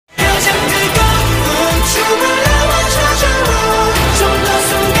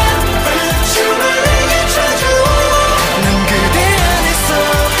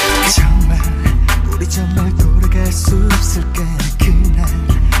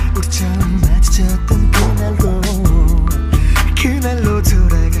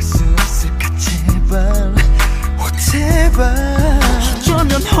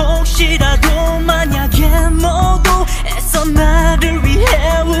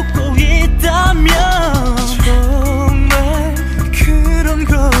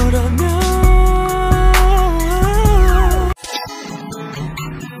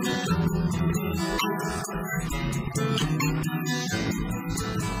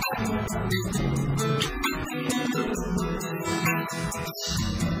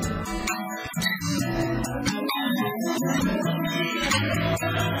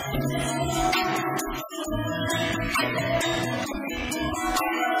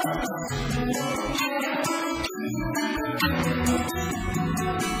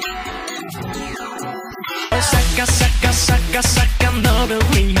싹가 너를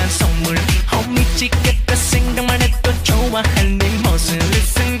위한 선물 미치겠다 생각만 해도 좋아하는 네 모습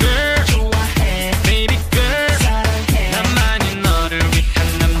Listen girl 좋아해 baby girl 사랑해 나만이 너를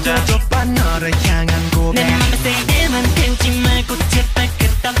위한 남자 줘봐 너를 향한 고백 내 맘에 세게만 태우지 말고 제발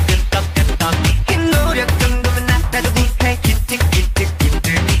끄떡 이 노력 정도면 나도 구해 기특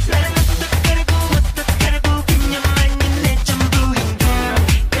나는 어떡하라고 그녀만이 내 전부인 girl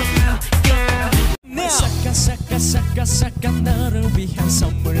싹가 너를 위한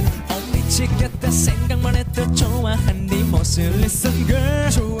선물 미치겠다 생각만 해도 좋아한 네 모습 Listen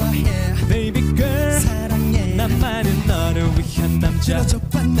girl 좋아해 baby girl 사랑해 나만은 너를 위한 남자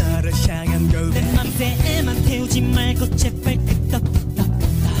줘봐 너를 향한 고백 내 맘새에만 태우지 말고 제발 끄떡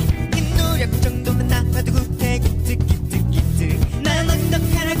이 노력 정도면 나도 구해 기특 난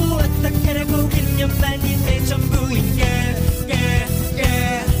어떡하라고 그녀만이 내 전부인 girl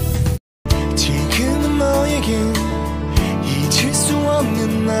지금은 너에게 잊을 수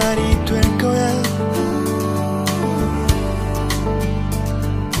없는 날이 될 거야.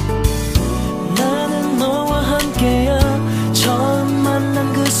 나는 너와 함께야 처음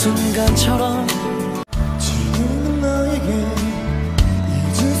만난 그 순간처럼 지금은 너에게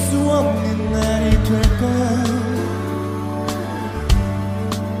잊을 수 없는 날이 될 거야.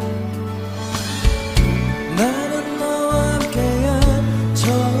 나는 너와 함께야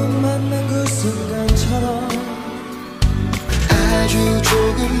처음 만난 그 순간처럼 아주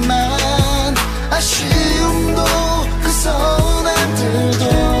조금만 아쉬움도 그 서운함들도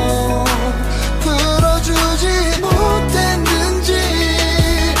풀어주지 못했는지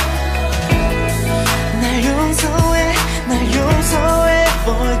날 용서해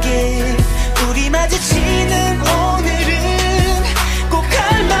볼게 우리 마주치는 오늘은 꼭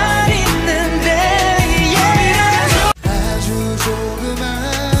할 말 있는데 아주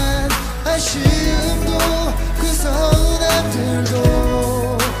조그만 아쉬움도 그 서운함들도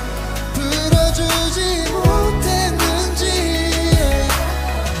풀어주지 못했는지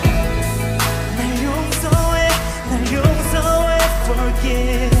날 용서해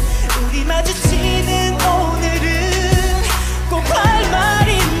볼게 우리 마주치는 오늘은 꼭 할 말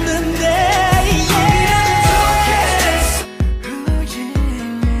있는데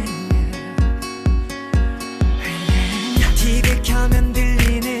TV 켜면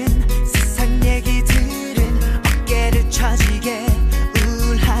들리는 세상 얘기들은 어깨를 처지게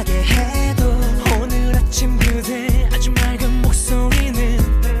우울하게 해도 오늘 아침 그대 아주 맑은 목소리는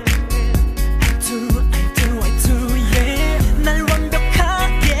I do yeah 날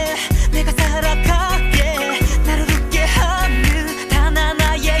완벽하게 내가 살아가게 나를 웃게 하는 단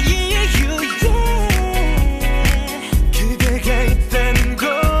하나의 이유 yeah 그대가 있다는 것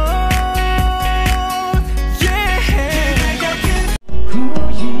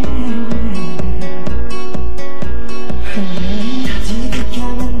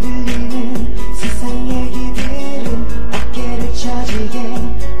지극하면 들리는 세상 얘기들은 어깨를 처지게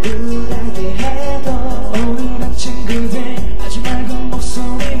우울하게 해도 오늘 아침 그대 아주 맑은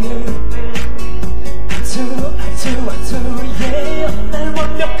목소리는 I do yeah 날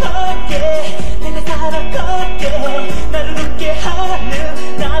완벽하게 내가 살아가게 나를 웃게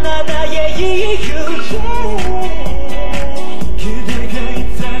하는 단 하나의 이유 yeah 그대가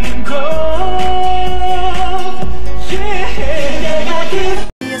있다는 것 내가 그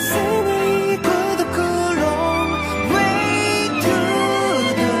Yesterday could go long way to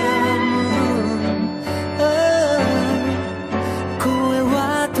the moon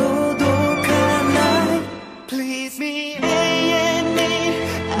고해와도 독한 Please me me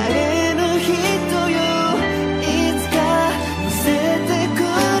あれの人よいつか乗せてく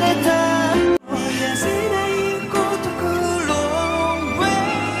れた癒せない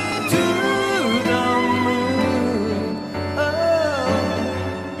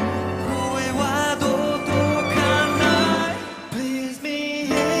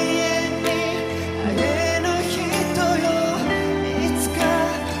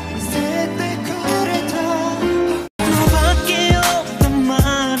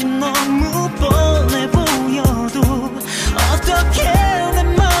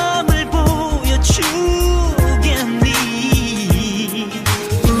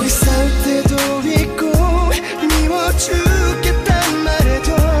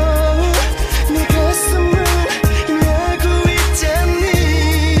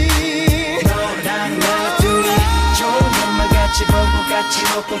같이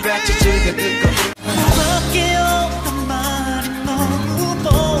먹고 같이 즐겨 듣고 밖에 없던 말이 너무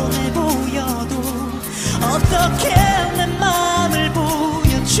뻔해 보여도 어떻게 내 맘을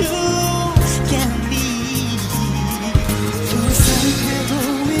보여주겠니 또 상태도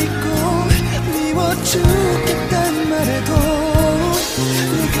있고 미워주겠단 말해도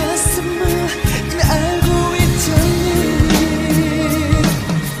내 가슴은 알고 있잖니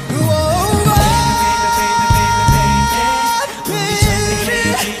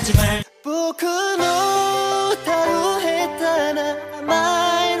僕の歌を下手な甘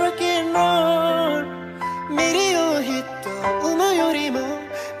いロックンロールミリオンヒット生むよりも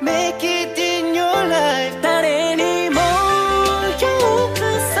Make it in your life 誰にも評価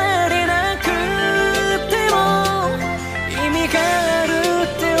されなくても意味があるっ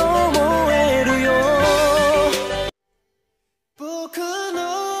て思えるよ僕の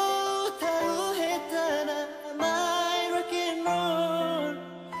歌を下手な甘いロックンロール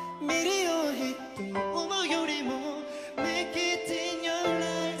ミリオンヒット思うよりも Make it in your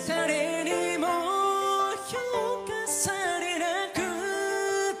life 誰にも評価されなく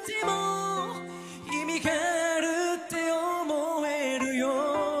ても意味があるって思えるよ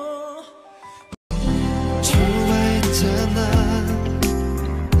좋아했잖아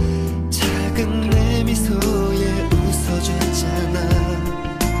작은 내 미소에 웃어줬잖아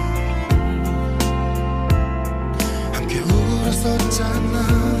함께 울었었잖아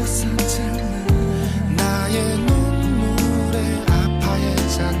나의 눈물에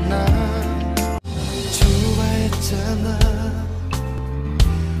아파했잖아 좋아했잖아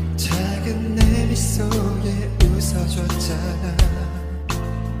작은 내 미소에 웃어줬잖아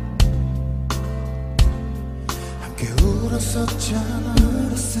함께 울었었잖아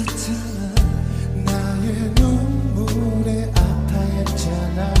나의 눈물에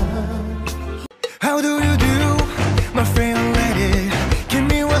아파했잖아 How do you do my fair lady Give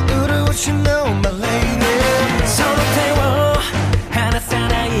me what you know my lady 서로 태워 하나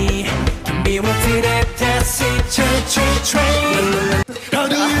사나이 미워들의 다시 train How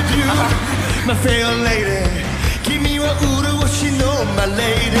do you do my fair lady Give me what you know my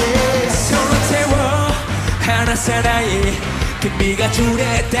lady 서로 태워 하나 사나이 비가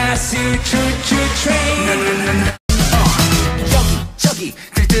줄에 다시 train 저기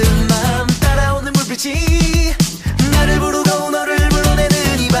들뜬 맘 따라오는 불빛이 나를 부르고 너를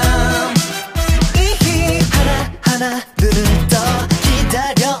불러내는 이 밤 하나 눈을 떠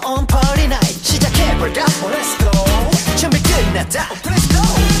기다려온 party night 시작해볼까 Let's go 준비 끝났다 Let's go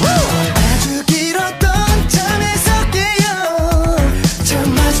아주 길었던 잠에서 깨어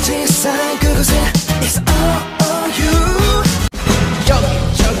처음 마주친 사랑 그곳에 It's all you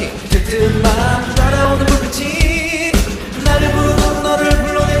저기 들뜬 맘 따라오는 불빛이 나를 부르고 너를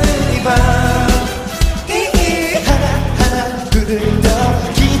불러내는 이 밤 하나 눈을 떠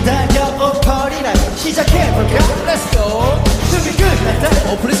기다려온 party night 시작해볼까 Let's go 준비 끝났다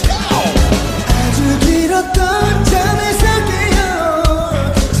Let's go 아주 길었던 잠에서 깨어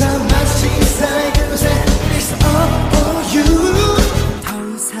처음 마주친 사랑 그곳에 It's all you 더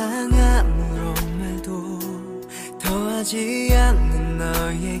이상 아무런 말도 더하지 않는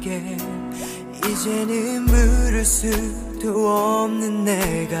너에게 이제는 물을 수도 없는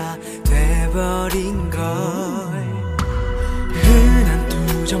내가 돼버린 걸 흔한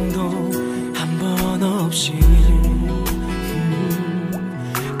투정도 한 번 없이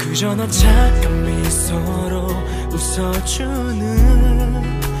그저 너 착한 미소로 웃어주는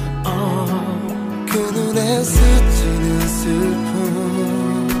그 눈에 스치는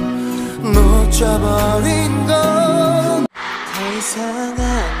슬픔 놓쳐버린 건 더 이상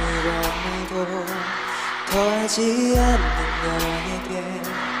아무런 말도 더하지 않는 너에게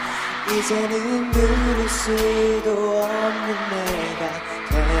이제는 누를 수도 없는 내가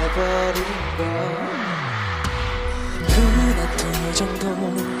돼버린 걸 흔한 투정도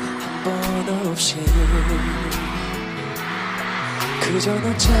한 번 없이 그저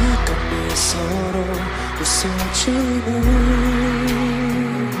너 착한 미소로 웃어주는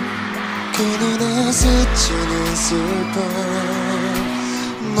그 눈에 스치는 슬픔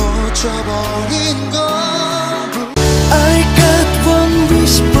놓쳐버린 걸 I got one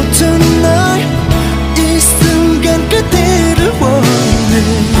wish for tonight 이 순간 그대를 원해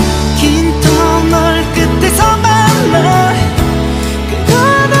긴 터널 끝에서 만나 그거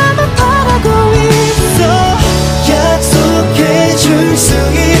나만 바라고 있어 약속해줄 수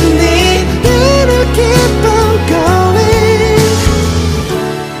있니 나를 keep on going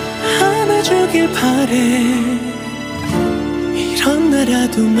안아주길 바래 이런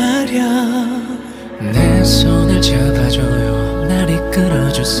나라도 말야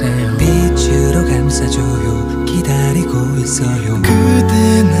끌어주세요. 빛으로 감싸줘요. 기다리고 있어요.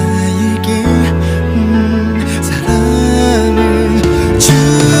 그대 나에게 사랑을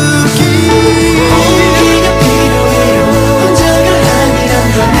주기. 온기가 필요해요. 혼자가 아니란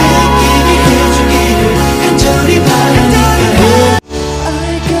걸 느끼게 해주기를 간절히 바라니까요. I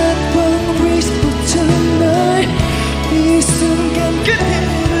got one wish for tonight. 이 순간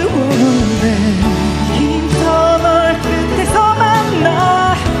그대를 원해. 긴 터널 끝에서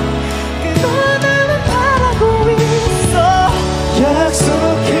만나. 그거는 바라고 있어.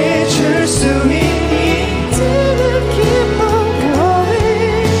 약속해 줄 수 있는 기쁜 거리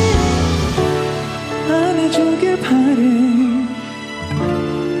안 해주길 바래.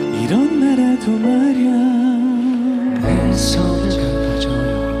 이런 나라도 말야. 내 손을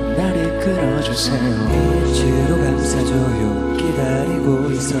잡아줘요. 나를 끌어주세요. 빛으로 감싸줘요. 기다리고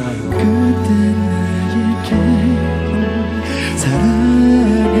있어요. 그대 나에게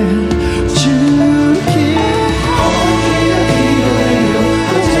사랑을 주기. 온기가 필요해요.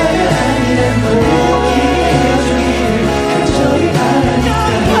 혼자가 아니란 걸 느끼게 해주기를 간절히 바라니까.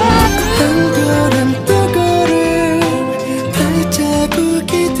 한 걸음 또 걸음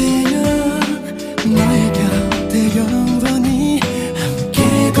발자국이 되어 너의 곁에 영원히 함께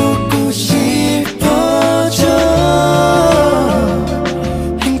걷고 싶어져.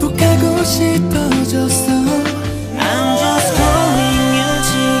 행복하고 싶어졌어. I'm just calling you.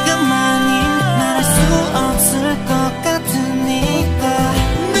 지금만이 말할 수 없을 것 같으니까.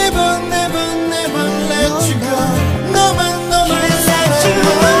 Never never never let you go. 너만 사랑할게.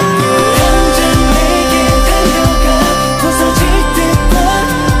 당장 내게 달려가 부서질 듯한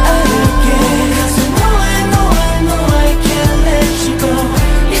않을게. Cause I know I know I know I can't let you go.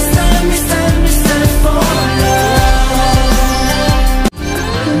 It's time for love.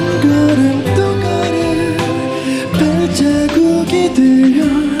 한 걸음 또 걸음 발자국이 되어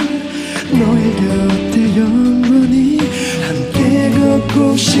너의 곁에 영원히 함께 걷고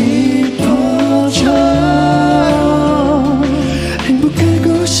싶어.